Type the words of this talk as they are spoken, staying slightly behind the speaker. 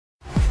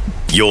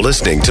You're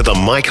listening to the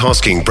Mike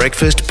Hosking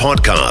Breakfast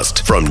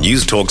Podcast from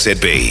News Talk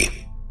ZB.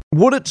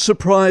 Would it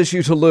surprise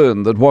you to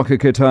learn that Waka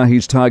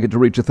Kotahi's target to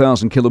reach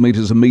 1,000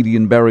 kilometres of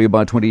median barrier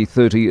by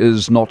 2030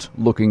 is not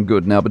looking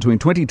good? Now, between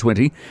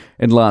 2020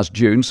 and last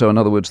June, so in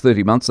other words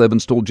 30 months, they've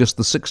installed just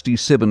the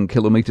 67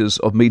 kilometres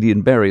of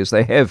median barriers.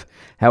 They have,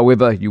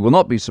 however, you will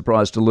not be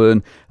surprised to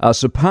learn,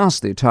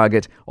 surpassed their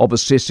target of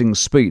assessing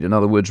speed, in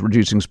other words,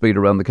 reducing speed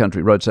around the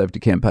country. Road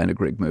safety campaigner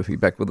Greg Murphy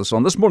back with us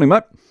on this morning,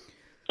 mate.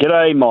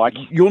 G'day, Mike.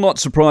 You're not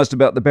surprised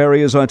about the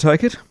barriers, I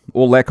take it,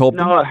 or lack of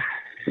them?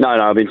 No,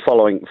 I've been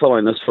following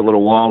this for a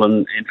little while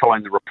and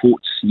following the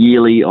reports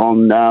yearly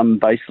on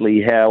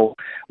basically how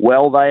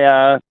well they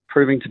are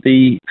proving to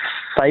be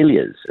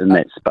failures in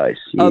that space.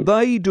 Yeah. Are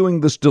they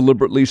doing this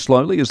deliberately,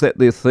 slowly? Is that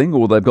their thing,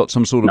 or they've got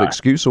some sort of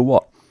excuse, or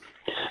what?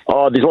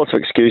 Oh, there's lots of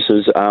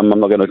excuses. I'm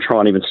not going to try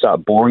and even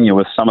start boring you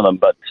with some of them,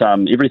 but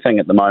everything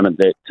at the moment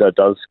that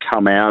does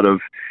come out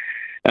of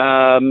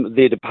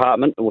their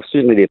department, or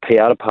certainly their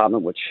PR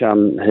department, which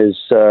is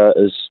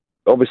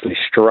obviously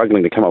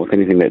struggling to come up with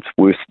anything that's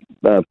worth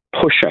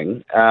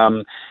pushing.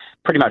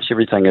 Pretty much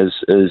everything is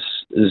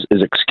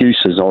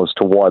excuses as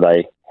to why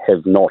they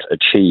have not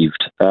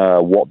achieved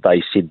what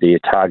they said their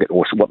target,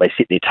 or what they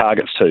set their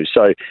targets to.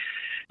 So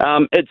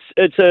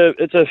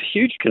it's a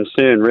huge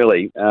concern,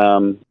 really,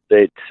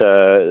 that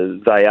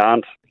they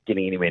aren't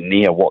getting anywhere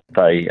near what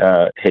they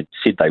had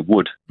said they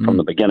would from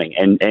the beginning,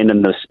 and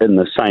in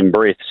the same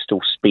breath still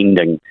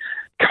spending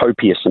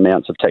copious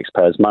amounts of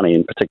taxpayers' money,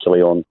 and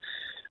particularly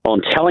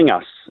on telling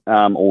us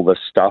all this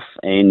stuff,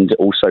 and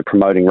also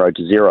promoting Road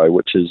to Zero,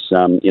 which is,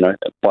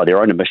 by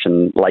their own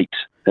admission, late.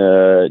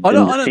 I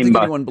don't think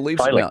anyone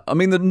believes that. I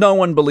mean, no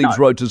one believes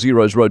Road to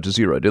Zero is Road to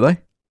Zero, do they?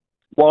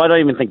 Well, I don't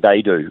even think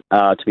they do,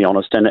 to be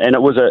honest. And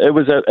it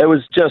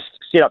was just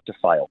set up to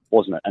fail,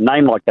 wasn't it? A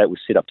name like that was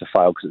set up to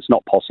fail because it's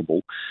not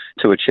possible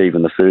to achieve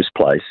in the first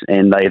place.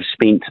 And they have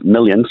spent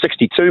millions,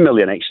 62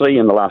 million actually,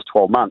 in the last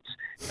 12 months,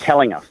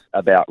 telling us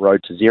about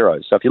Road to Zero.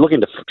 So if you're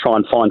looking to try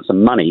and find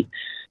some money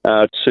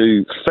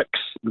to fix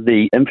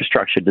the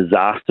infrastructure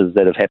disasters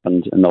that have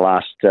happened in the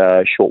last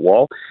short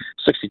while,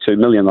 62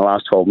 million in the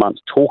last 12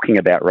 months talking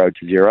about Road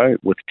to Zero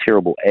with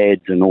terrible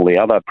ads and all the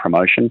other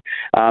promotion,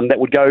 that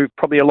would go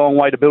probably a long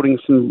way to building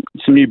some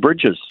new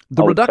bridges.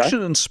 The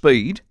reduction in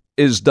speed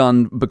is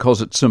done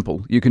because it's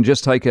simple. You can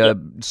just take a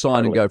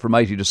sign and go from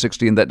 80 to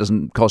 60, and that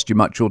doesn't cost you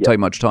much or take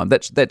much time.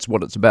 That's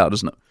what it's about,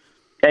 isn't it?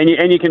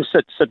 And you can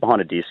sit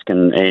behind a desk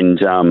and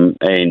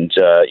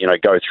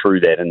go through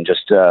that and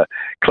just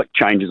click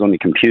changes on your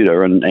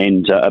computer and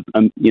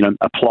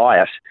apply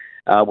it,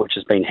 which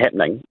has been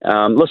happening.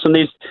 Listen,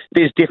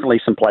 there's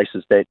definitely some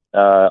places that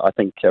I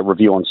think a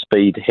review on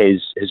speed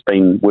has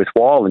been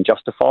worthwhile and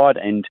justified,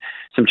 and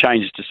some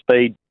changes to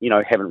speed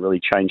haven't really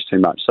changed too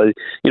much. So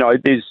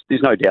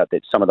there's no doubt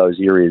that some of those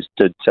areas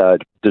did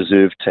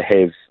deserve to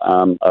have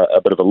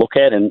a bit of a look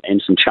at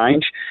and some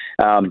change,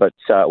 but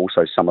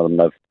also some of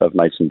them have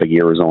made some big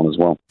errors on as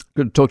well.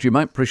 Good to talk to you,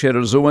 mate. Appreciate it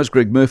as always.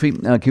 Greg Murphy,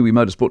 Kiwi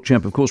Motorsport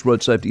champ, of course,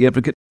 road safety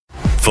advocate.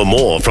 For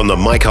more from the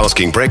Mike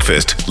Hosking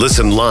Breakfast,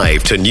 listen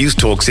live to News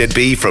Talk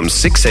ZB from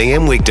 6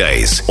 a.m.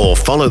 weekdays, or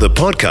follow the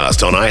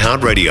podcast on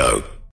iHeartRadio.